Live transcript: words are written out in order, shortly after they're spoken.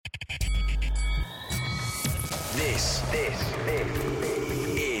This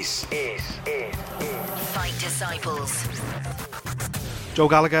is Fight Disciples. Joe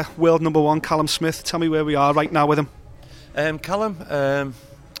Gallagher, world number one, Callum Smith. Tell me where we are right now with him. Callum, it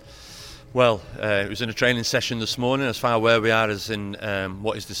was in a training session this morning. As far where we are as in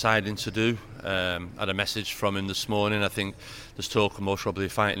what he's deciding to do. Had a message from him this morning. I think there's talk of most probably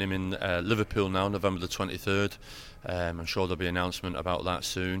fighting him in Liverpool now, November the 23rd. I'm sure there'll be an announcement about that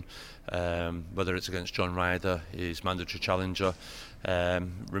soon. Whether it's against John Ryder, his mandatory challenger,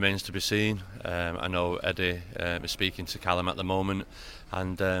 remains to be seen. I know Eddie is speaking to Callum at the moment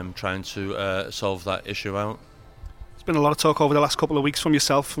and trying to solve that issue out. There's been a lot of talk over the last couple of weeks from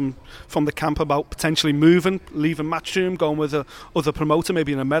yourself, from the camp, about potentially moving, leaving Matchroom, going with a other promoter,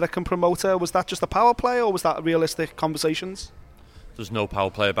 maybe an American promoter. Was that just a power play, or was that realistic conversations? There's no power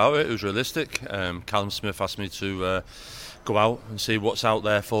play about it. It was realistic. Callum Smith asked me to go out and see what's out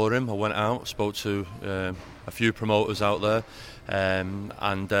there for him. I went out, spoke to a few promoters out there,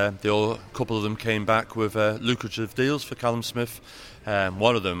 and a couple of them came back with lucrative deals for Callum Smith.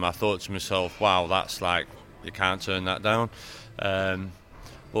 One of them, I thought to myself, wow, that's like, you can't turn that down.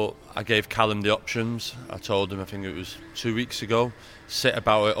 But I gave Callum the options. I told him, I think it was 2 weeks ago, sit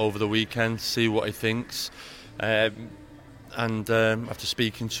about it over the weekend, see what he thinks. And after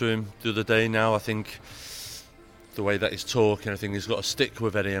speaking to him the other day now, I think the way that he's talking, I think he's got to stick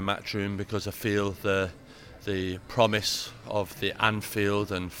with Eddie and Matchroom, because I feel the promise of the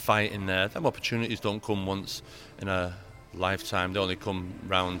Anfield and fighting there, them opportunities don't come once in a lifetime. They only come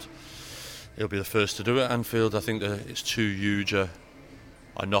round. He'll be the first to do it at Anfield. I think that it's too huge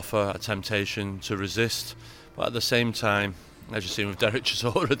an offer, a temptation to resist. But at the same time, as you've seen with Derek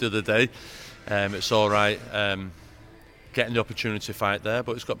Chisora the other day, it's all right getting the opportunity to fight there,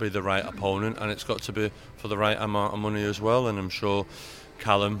 but it's got to be the right opponent, and it's got to be for the right amount of money as well. And I'm sure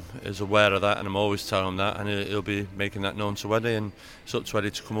Callum is aware of that, and I'm always telling him that, and he'll be making that known to Eddie, and it's up to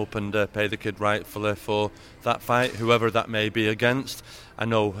Eddie to come up and pay the kid rightfully for that fight, whoever that may be against. I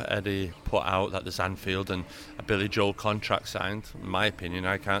know Eddie put out that there's Anfield and a Billy Joel contract signed. In my opinion,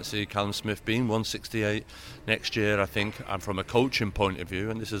 I can't see Callum Smith being 168 next year. I think, and from a coaching point of view,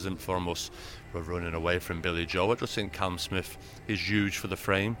 and this isn't from us, we're running away from Billy Joel, I just think Callum Smith is huge for the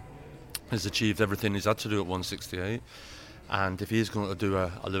frame. He's achieved everything he's had to do at 168. And if he's going to do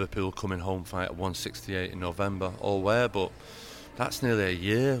a Liverpool coming home fight at 168 in November, all where, but that's nearly a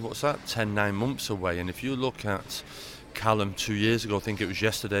year. What's that? 9 months away. And if you look at Callum 2 years ago, I think it was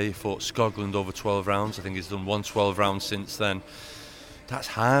yesterday, he fought Scotland over 12 rounds. I think he's done 112 rounds since then. That's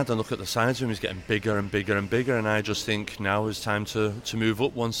hard. And look at the size of him, he's getting bigger and bigger and bigger. And I just think now is time to move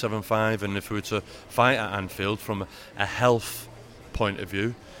up 175. And if we were to fight at Anfield from a health point of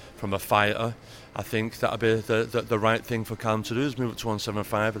view, from a fighter, I think that would be the right thing for Callum to do, is move up to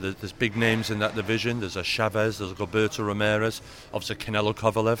 175. There's big names in that division. There's a Chavez, there's a Gilberto Ramirez, obviously Canelo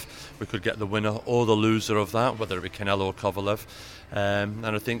Kovalev. We could get the winner or the loser of that, whether it be Canelo or Kovalev. And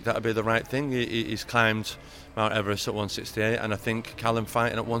I think that would be the right thing. He's climbed Mount Everest at 168, and I think Callum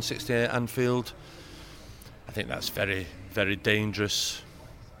fighting at 168 Anfield, I think that's very, very dangerous.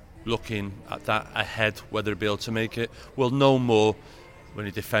 Looking at that ahead, whether he'll be able to make it, we'll know more when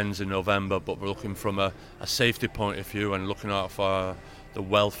he defends in November, but we're looking from a safety point of view and looking out for the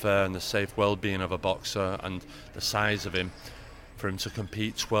welfare and the safe well-being of a boxer and the size of him. For him to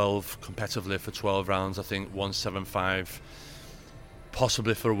compete competitively for 12 rounds, I think 175,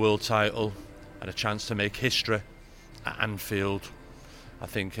 possibly for a world title and a chance to make history at Anfield, I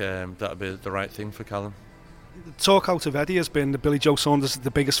think that would be the right thing for Callum. The talk out of Eddie has been that Billy Joe Saunders is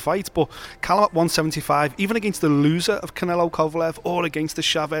the biggest fight, but Callum at 175, even against the loser of Canelo Kovalev or against the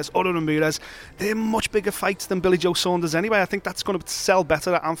Chavez or the Ramirez, they're much bigger fights than Billy Joe Saunders anyway. I think that's going to sell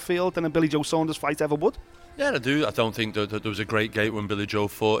better at Anfield than a Billy Joe Saunders fight ever would. Yeah, I do. I don't think that there was a great gate when Billy Joe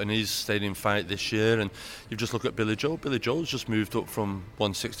fought in his stadium fight this year. And you just look at Billy Joe. Billy Joe's just moved up from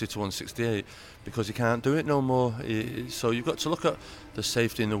 160 to 168 because he can't do it no more. So you've got to look at the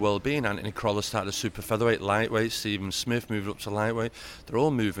safety and the well-being. Anthony Crolla started a super featherweight, lightweight. Stephen Smith moved up to lightweight. They're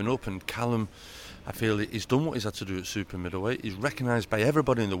all moving up. And Callum, I feel he's done what he's had to do at super middleweight. He's recognised by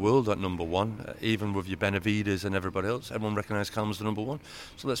everybody in the world at number one, even with your Benavides and everybody else. Everyone recognised Callum as the number one.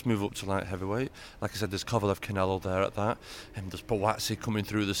 So let's move up to light heavyweight. Like I said, there's Kovalev, Canelo there at that, and there's Buatsi coming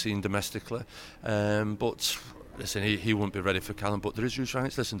through the scene domestically. But Listen, he wouldn't be ready for Callum, but there is huge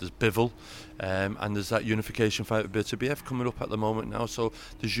fights. Listen, there's Bivol, and there's that unification fight with BTBF coming up at the moment now. So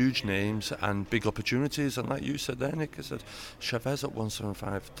there's huge names and big opportunities. And like you said there, Nick, I said Chavez at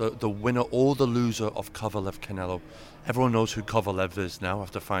 175, the winner or the loser of Kovalev Canelo. Everyone knows who Kovalev is now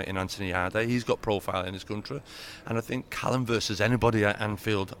after fighting Anthony Yarde. He's got profile in his country, and I think Callum versus anybody at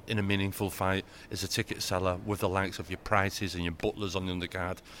Anfield in a meaningful fight is a ticket seller with the likes of your Prices and your Butlers on the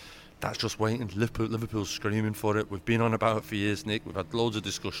undercard. That's just waiting. Liverpool's screaming for it. We've been on about it for years, Nick. We've had loads of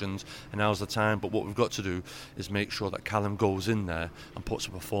discussions, and now's the time. But what we've got to do is make sure that Callum goes in there and puts a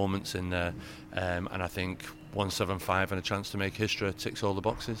performance in there. And I think 175 and a chance to make history ticks all the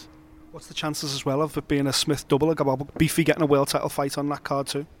boxes. What's the chances as well of it being a Smith double? About Beefy getting a world title fight on that card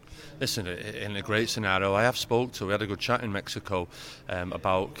too? Listen, in a great scenario, I have we had a good chat in Mexico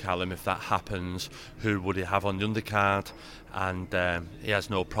about Callum. If that happens, who would he have on the undercard? And he has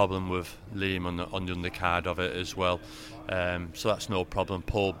no problem with Liam on the undercard of it as well. So that's no problem.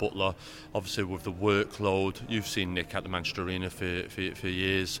 Paul Butler, obviously with the workload, you've seen Nick at the Manchester Arena for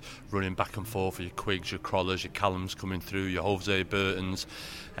years, running back and forth for your Quiggs, your Crawlers, your Callums coming through, your Jose Burtons.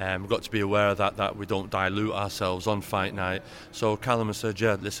 We've got to be aware of that we don't dilute ourselves on fight night. So Callum has said,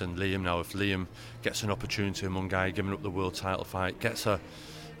 yeah, listen, Liam now, if Liam gets an opportunity among guy giving up the world title fight, gets a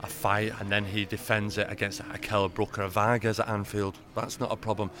fight and then he defends it against Akel Brooker Vargas at Anfield, that's not a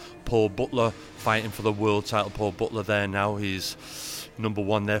problem. Paul Butler fighting for the world title. Paul Butler there now, he's number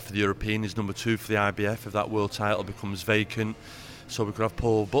 1 there for the European, he's number 2 for the IBF if that world title becomes vacant. So we could have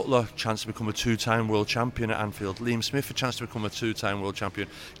Paul Butler, chance to become a 2-time world champion at Anfield. Liam Smith, a chance to become a 2-time world champion.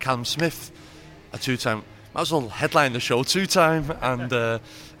 Callum Smith, a 2-time. Might as well headline the show 2-time, and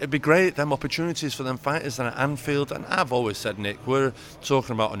it'd be great, them opportunities for them fighters then at Anfield. And I've always said, Nick, we're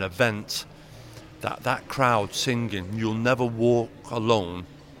talking about an event that crowd singing, you'll never walk alone,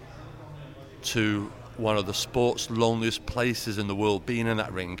 to one of the sport's loneliest places in the world, being in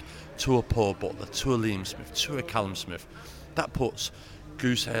that ring, to a Paul Butler, to a Liam Smith, to a Callum Smith. That puts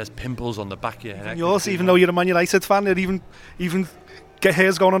goose hairs, pimples on the back of your neck. Yours, even though you're a Man United fan, it even get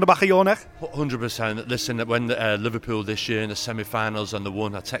hairs going on the back of your neck. 100%. Listen, when Liverpool this year in the semi-finals and the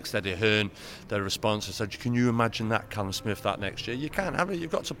one, I texted Eddie Hearn, their response, I said, can you imagine that, Callum Smith, that next year? You can't have it,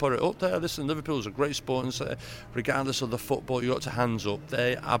 you've got to put it up there. Listen, Liverpool's a great sport, and regardless of the football, you've got to hands up.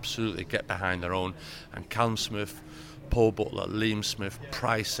 They absolutely get behind their own. And Callum Smith, Paul Butler, Liam Smith,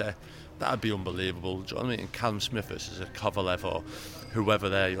 Price, that'd be unbelievable. Do you know what I mean? Callum Smith versus a Kovalev or whoever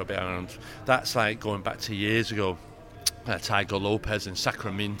there you'll be around. That's like going back to years ago. Tiger Lopez in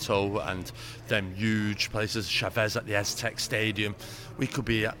Sacramento and them huge places, Chavez at the Aztec Stadium. We could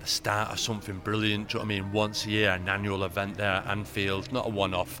be at the start of something brilliant. Do you know what I mean? Once a year, an annual event there at Anfield, not a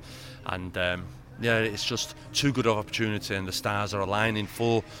one-off. And yeah, it's just too good of opportunity, and the stars are aligning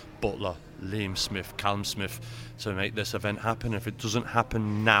for Butler, Liam Smith, Callum Smith to make this event happen. If it doesn't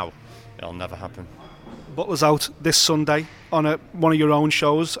happen now, it'll never happen. Butler's out this Sunday on one of your own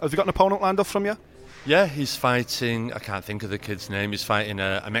shows. Have you got an opponent lined up from you? Yeah, he's fighting, I can't think of the kid's name, he's fighting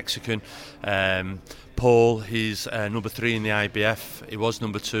a Mexican, Paul. He's number 3 in the IBF, he was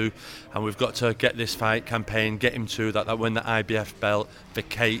number 2, and we've got to get this fight campaign, get him to that when the IBF belt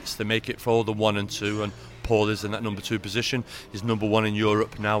vacates, they make it for the 1 and 2, and Paul is in that number 2 position. He's number 1 in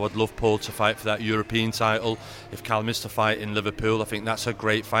Europe now. I'd love Paul to fight for that European title. If Callum is to fight in Liverpool, I think that's a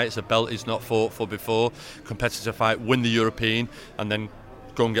great fight. It's a belt he's not fought for before. Competitive fight, win the European, and then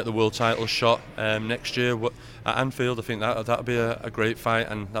go and get the world title shot next year at Anfield. I think that'll be a great fight,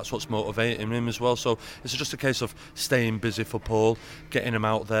 and that's what's motivating him as well. So it's just a case of staying busy for Paul, getting him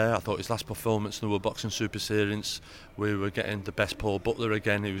out there. I thought his last performance in the World Boxing Super Series, we were getting the best Paul Butler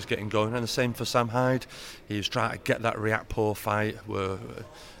again. He was getting going, and the same for Sam Hyde. He was trying to get that Riakporhe fight. We're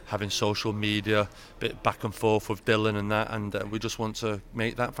having social media, bit back and forth with Dylan and that, and we just want to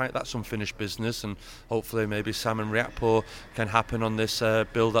make that fight. That's unfinished business, and hopefully maybe Sam and Riakporhe can happen on this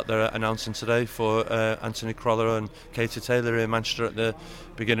bill that they're announcing today for Anthony Croller and Katie Taylor in Manchester at the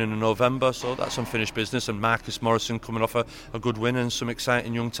beginning of November. So that's unfinished business, and Marcus Morrison coming off a good win, and some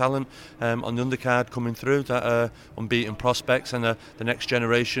exciting young talent on the undercard coming through that are unbeaten prospects, and the next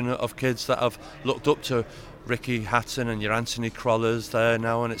generation of kids that have looked up to Ricky Hatton and your Anthony Crollers there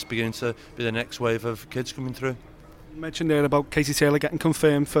now, and it's beginning to be the next wave of kids coming through. You mentioned there about Katie Taylor getting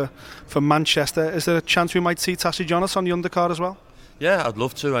confirmed for Manchester. Is there a chance we might see Tassie Jonas on the undercard as well? Yeah, I'd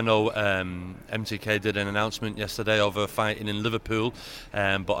love to. I know MTK did an announcement yesterday of her fighting in Liverpool,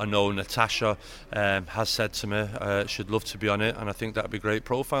 but I know Natasha has said to me she'd love to be on it, and I think that'd be great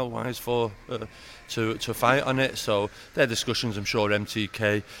profile-wise for to fight on it. So their discussions, I'm sure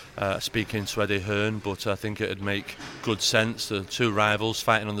MTK speaking to Eddie Hearn, but I think it'd make good sense. The two rivals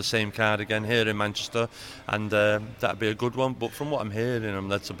fighting on the same card again here in Manchester, and that'd be a good one. But from what I'm hearing, I'm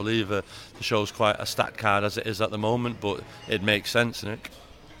led to believe the show's quite a stacked card as it is at the moment, but it makes sense, Nick.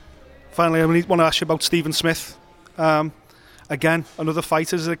 Finally, I want to ask you about Stephen Smith. Again, another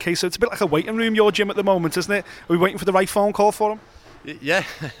fighter is a case. It's a bit like a waiting room, your gym at the moment, isn't it? Are we waiting for the right phone call for him? Yeah,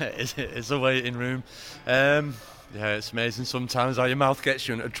 it's a waiting room. Yeah, it's amazing sometimes how your mouth gets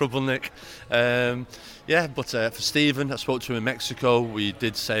you into trouble, Nick. But for Stephen, I spoke to him in Mexico. We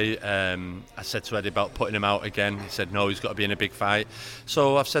did say, I said to Eddie about putting him out again. He said, no, he's got to be in a big fight.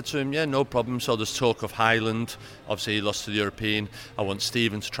 So I've said to him, yeah, no problem. So there's talk of Highland. Obviously, he lost to the European. I want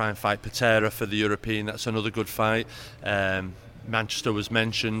Stephen to try and fight Patera for the European. That's another good fight. Manchester was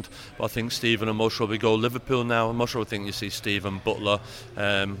mentioned, but I think Stephen and most probably go Liverpool now. Most probably think you see Stephen Butler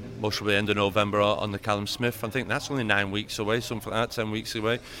most probably end of November on the Callum Smith. I think that's only 9 weeks away, something like that, 10 weeks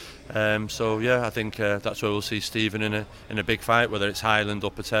away. I think that's where we'll see Stephen in a big fight, whether it's Highland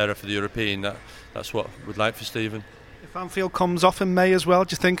or Patera for the European. That's what we'd like for Stephen. If Anfield comes off in May as well,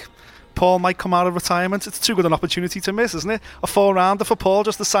 do you think Paul might come out of retirement? It's too good an opportunity to miss, isn't it? A 4-rounder for Paul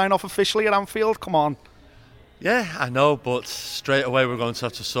just to sign off officially at Anfield. Come on. Yeah, I know, but straight away we're going to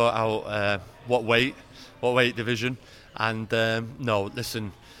have to sort out what weight division. And no,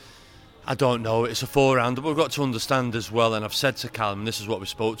 listen, I don't know. It's a 4-rounder, but we've got to understand as well, and I've said to Callum, this is what we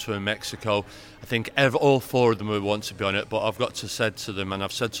spoke to in Mexico, I think all 4 of them would want to be on it, but I've got to said to them, and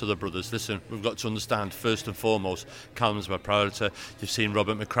I've said to the brothers, listen, we've got to understand, first and foremost, Callum's my priority. You've seen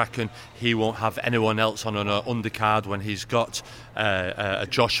Robert McCracken, he won't have anyone else on an undercard when he's got a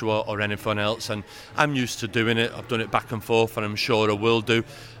Joshua or anyone else, and I'm used to doing it. I've done it back and forth, and I'm sure I will do.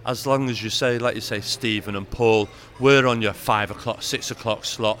 As long as you say, like you say, Stephen and Paul, we're on your 5 o'clock, 6 o'clock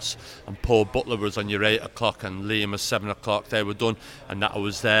slots, and Paul Butler was on your 8 o'clock, and Liam was 7 o'clock, they were done, and that I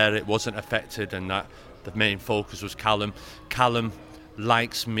was there, it wasn't affected, and that the main focus was Callum. Callum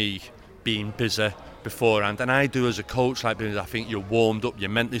likes me being busy beforehand, and I do as a coach. I think you're warmed up, you're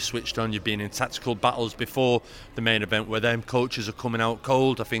mentally switched on, you've been in tactical battles before the main event where them coaches are coming out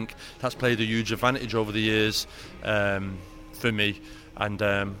cold. I think that's played a huge advantage over the years for me. And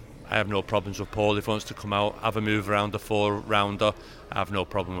I have no problems with Paul. If he wants to come out, have a move around the 4-rounder, I have no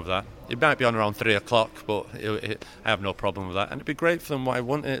problem with that. It might be on around 3 o'clock, but I have no problem with that. And it'd be great for them. Why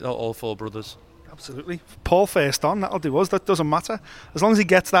wouldn't it, all 4 brothers? Absolutely. Paul first on, that'll do us. That doesn't matter. As long as he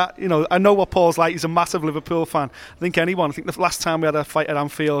gets that, I know what Paul's like. He's a massive Liverpool fan. I think the last time we had a fight at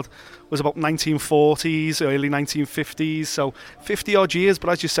Anfield was about 1940s, early 1950s. So 50 odd years, but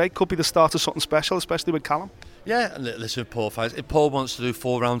as you say, could be the start of something special, especially with Callum. Yeah, listen, Paul fights. If Paul wants to do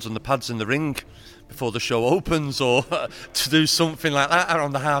 4 rounds on the pads in the ring before the show opens, or to do something like that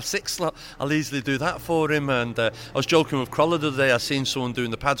around the 6:30 slot, I'll easily do that for him. And I was joking with Crawler the other day. I seen someone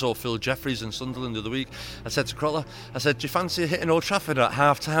doing the pads, or Phil Jeffries in Sunderland the other week. I said to Crawler, do you fancy hitting Old Trafford at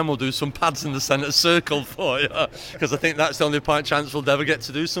half-time? We'll do some pads in the centre circle for you, because I think that's the only chance we'll ever get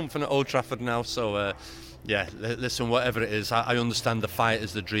to do something at Old Trafford now. So yeah, listen, whatever it is, I understand the fight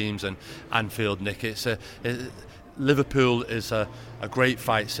is the dreams, and Anfield, Nick, Liverpool is a great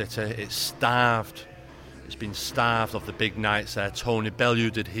fight city. It's starved. It's been starved of the big nights there. Tony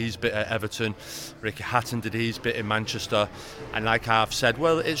Bellew did his bit at Everton. Ricky Hatton did his bit in Manchester. And like I've said,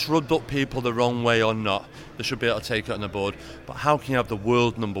 well, it's rubbed up people the wrong way or not. They should be able to take it on the board. But how can you have the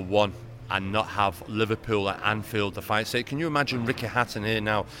world number 1 and not have Liverpool at Anfield the fight city? Can you imagine Ricky Hatton here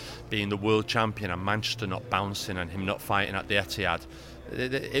now being the world champion and Manchester not bouncing and him not fighting at the Etihad?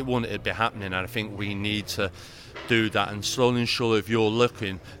 It wouldn't be happening, and I think we need to do that. And slowly and surely, if you're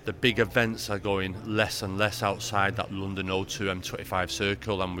looking, the big events are going less and less outside that London O2 M25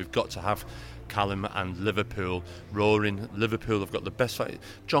 circle, and we've got to have Callum and Liverpool roaring. Liverpool have got the best fight.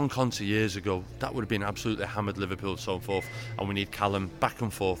 John Conte years ago, that would have been absolutely hammered Liverpool, so forth, and we need Callum back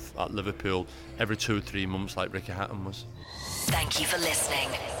and forth at Liverpool every 2 or 3 months like Ricky Hatton was. Thank you for listening.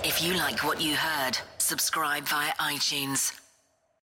 If you like what you heard, subscribe via iTunes.